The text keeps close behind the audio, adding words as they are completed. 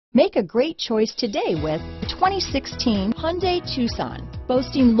Make a great choice today with the 2016 Hyundai Tucson.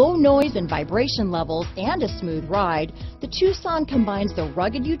 Boasting low noise and vibration levels and a smooth ride, the Tucson combines the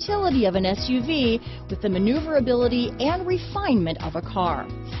rugged utility of an SUV with the maneuverability and refinement of a car.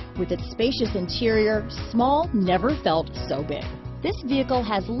 With its spacious interior, small never felt so big. This vehicle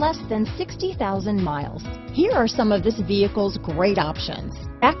has less than 60,000 miles. Here are some of this vehicle's great options: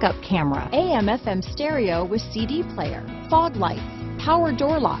 backup camera, AM/FM stereo with CD player, fog lights, power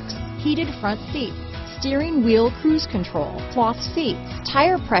door locks, heated front seats, steering wheel cruise control, cloth seats,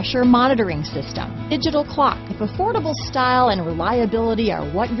 tire pressure monitoring system, digital clock. If affordable style and reliability are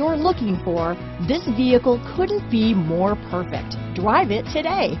what you're looking for, this vehicle couldn't be more perfect. Drive it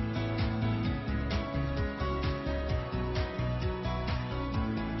today.